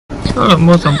Oh look,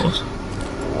 more zombies.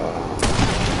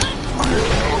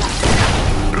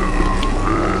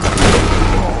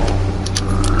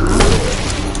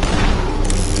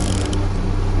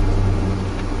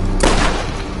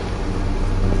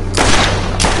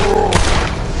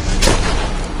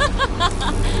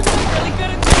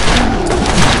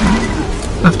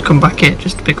 I have to come back here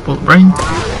just to pick up all the brains.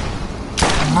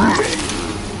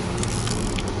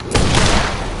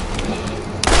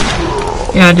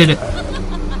 Yeah, I did it.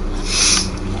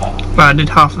 Well, I did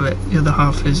half of it. The other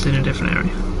half is in a different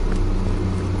area.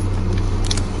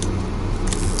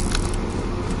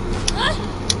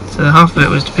 So half of it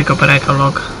was to pick up an echo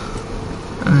log,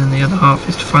 and then the other half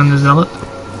is to find the zealot.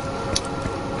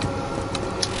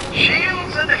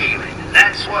 Shields and healing,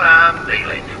 that's what I'm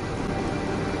feeling.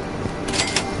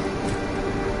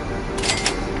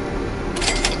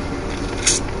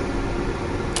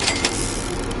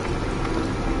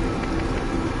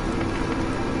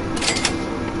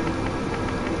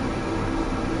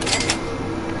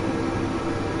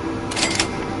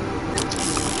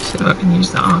 See if I can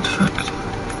use that artifact.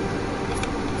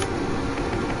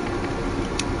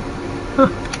 Huh,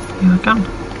 yeah I can.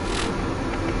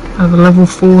 I have a level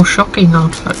 4 shocking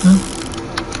artifact now.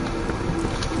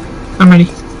 I'm ready.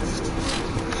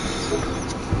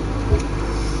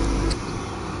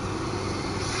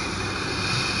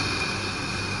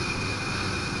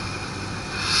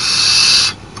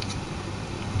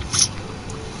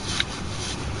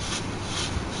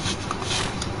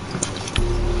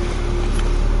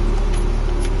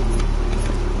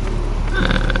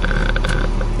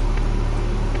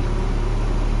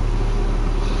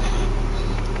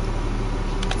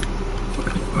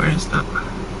 Where is that?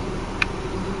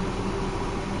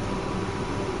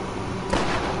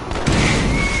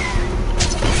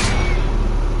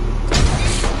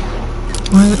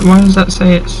 Why does that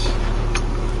say it's...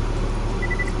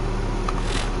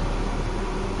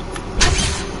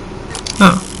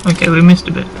 Oh, okay, we missed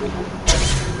a bit.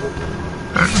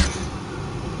 Fair enough.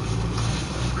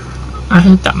 I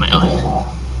heard that melee.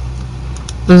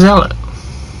 The zealot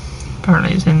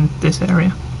apparently is in this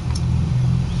area.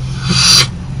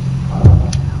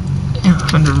 Yeah,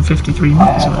 153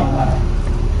 meters away.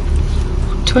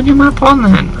 Turn your map on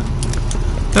then.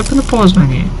 Open the pause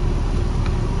menu.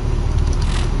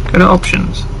 Go to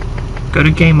options. Go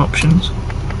to game options.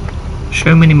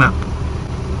 Show minimap.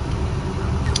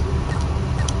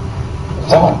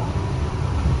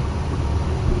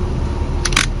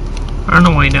 I don't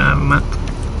know why you don't have a map.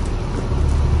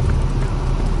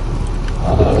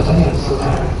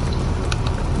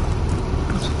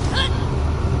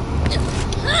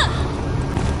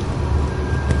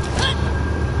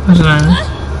 I don't know.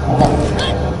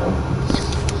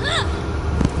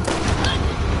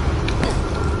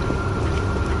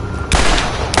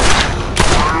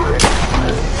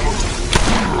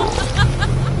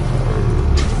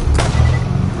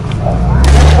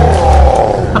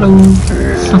 Hello.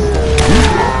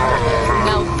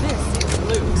 Now this is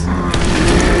loot.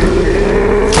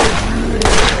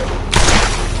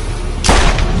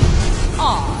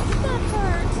 Aw, that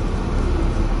hurt.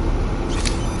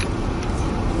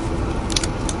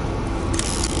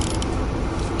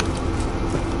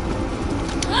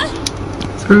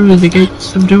 Through the gates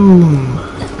of doom.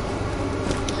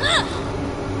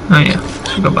 Oh yeah,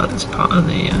 forgot about this part of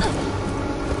the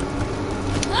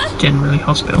generally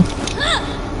hospital.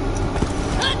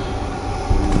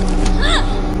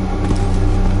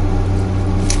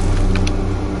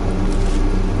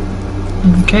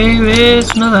 Okay,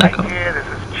 there's another echo. Here is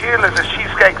as chill as a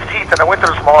cheesecake's teeth on a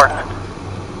winter's morning,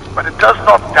 but it does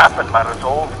not dampen my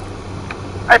resolve.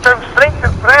 I found strength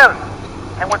in prayer,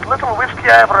 and with little whiskey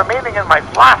I have remaining in my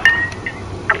flask.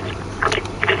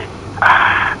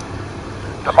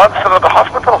 The monster of the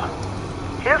hospital.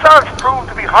 His arms proved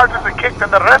to be harder to kick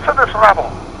than the rest of this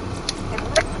rabble. He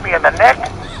nicked me in the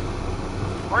neck.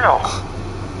 Well,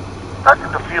 starting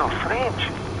to feel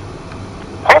strange.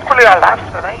 Hopefully I'll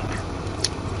last the night.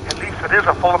 At least it is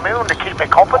a full moon to keep me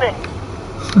company.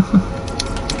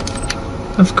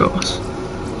 Of course.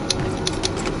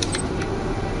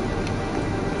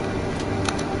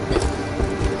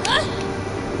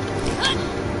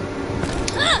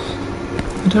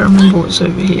 I don't remember what's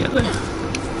over here though.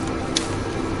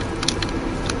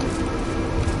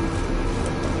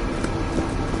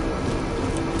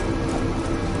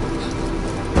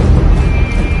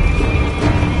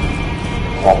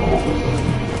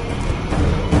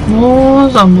 More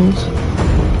zombies.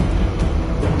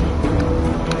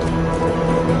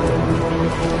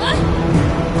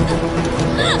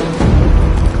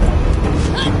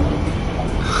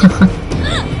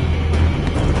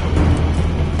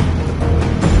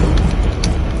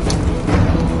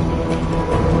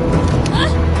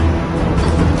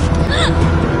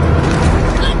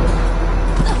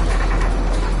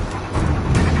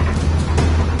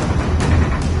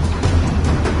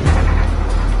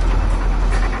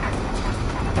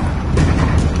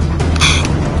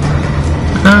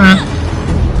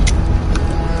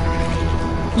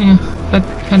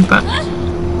 Head back.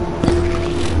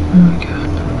 Oh my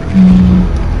god.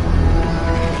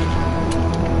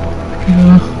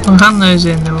 We'll hand those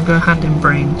in, then we'll go hand in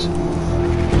brains.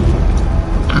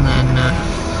 And then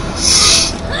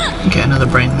get another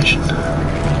brain mission.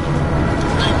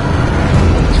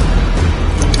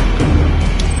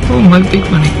 Oh, my big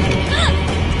money.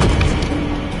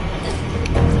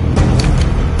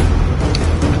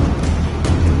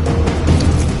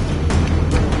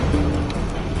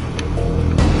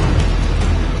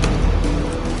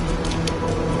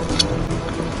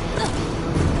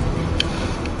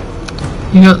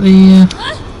 You got the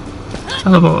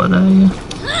teleporter there, yeah.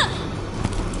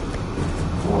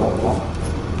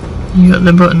 You got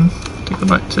the button to go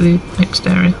back to the next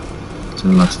area, to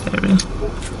the last area.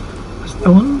 That's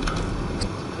the one.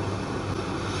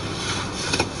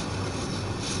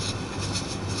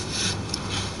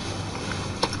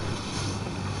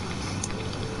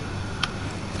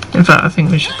 In fact, I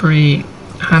think we should probably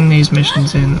hand these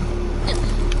missions in,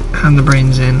 hand the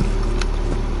brains in,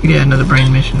 get another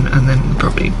brain mission, and then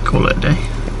probably call it a day.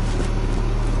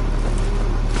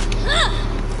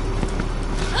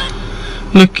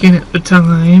 Looking at the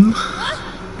time,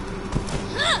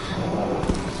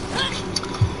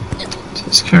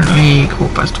 it's currently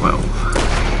 12:15.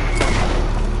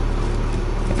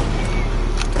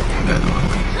 Go the wrong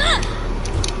way.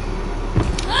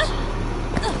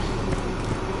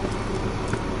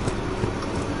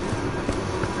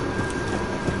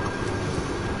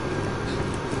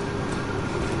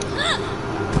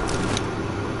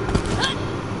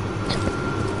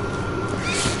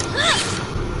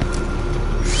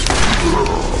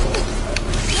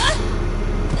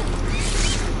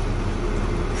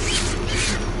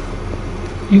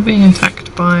 You're being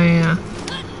attacked by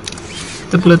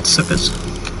the bloodsuckers.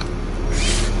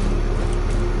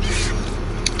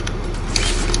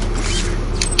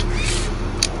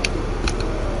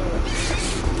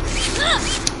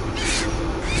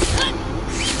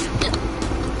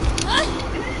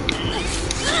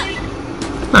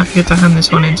 Now you get to hand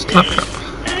this one into Claptrap.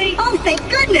 Oh, thank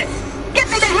goodness! Get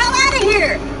me the hell out of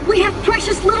here! We have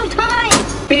precious little time!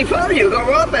 Before you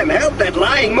go up and help that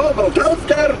lying mobile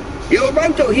toaster, you'll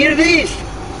want to hear this.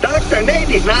 Dr. Nate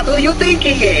is not who you think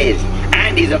he is.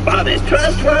 And he's about as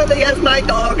trustworthy as my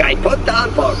dog I put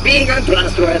down for being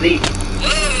untrustworthy.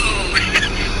 Whoa!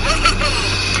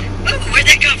 Whoa! Where'd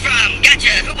that come from?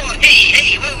 Gotcha! Whoa,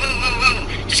 hey, whoa!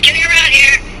 Just kidding around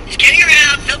here. Just kidding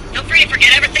around. Feel free to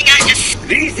forget everything I just...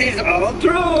 This is all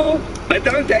true. But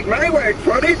don't take my word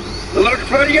for it. Look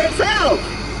for yourself.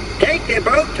 Take the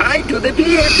boat tied to the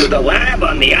pier to the lab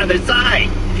on the other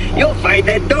side. You'll find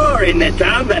a door in the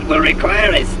town that will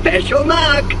require a special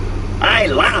knock. I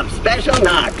love special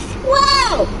knocks.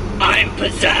 Whoa! I'm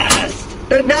possessed.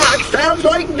 The knock sounds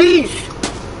like this.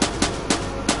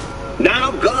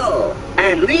 Now go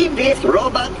and leave this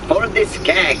robot for the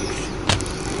skags.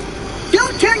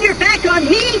 Don't turn your back on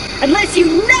me unless you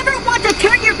never want to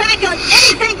turn your back on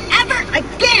anything ever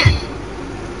again!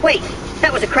 Wait,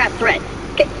 that was a crap threat.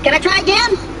 Can I try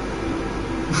again?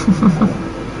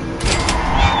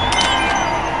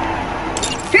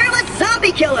 Fearless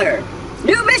Zombie Killer!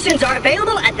 New missions are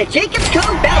available at the Jacob's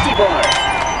Cove bounty board.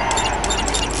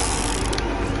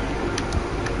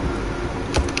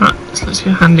 Right, so let's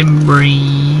go hand in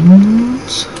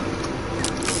brains.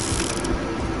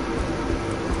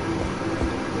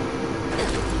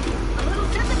 A little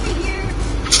sympathy here.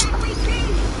 Can't we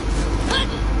see?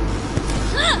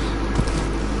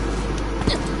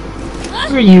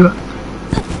 Where are you?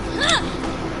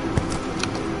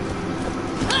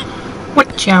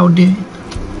 What y'all doing?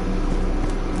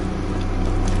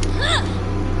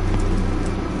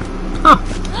 Oh,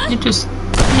 you just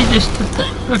did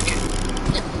that. Okay.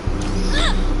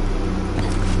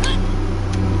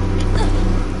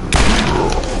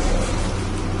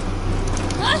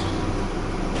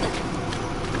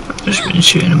 I've just been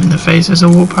shooting him in the face as I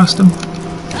walk past him.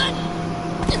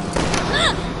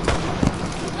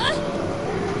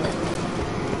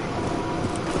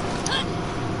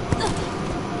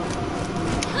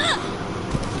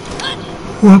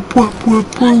 Whoop whoop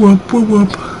whoop whoop whoop whoop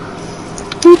whoop.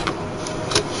 Whoop.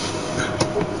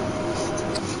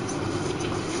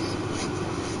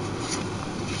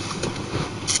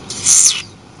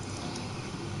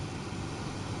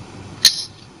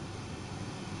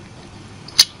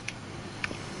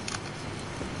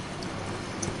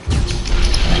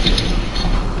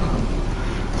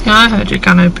 Yeah, I heard your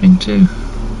can opening too.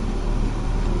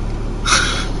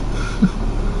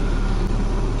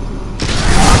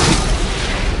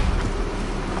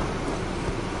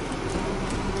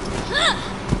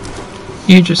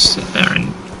 You just sit there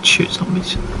and shoot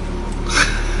zombies.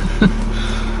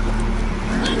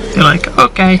 You're like,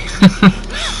 okay.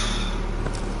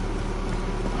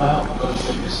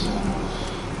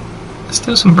 There's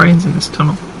still some brains in this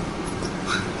tunnel.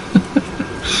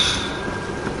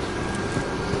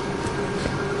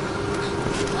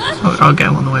 I'll get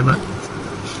them on the way back.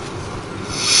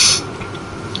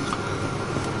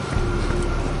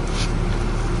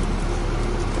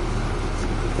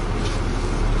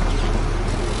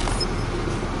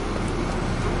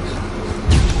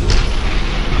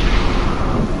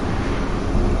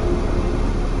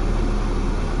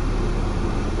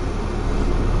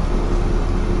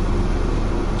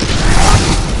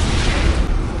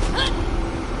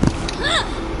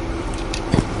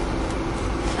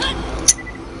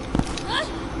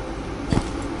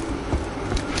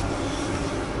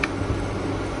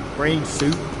 Brain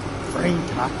soup, brain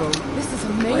taco, This is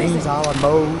brains amazing. a la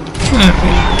mode,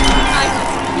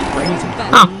 brains and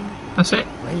Oh, that's it.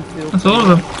 brain filled, That's all of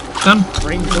them. Done.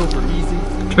 brain filled for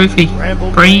easy, Trophy.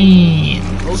 Ramble. Brain.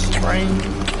 oat brain,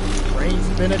 brains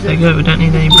There you Benedict. go, we don't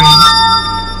need any brains.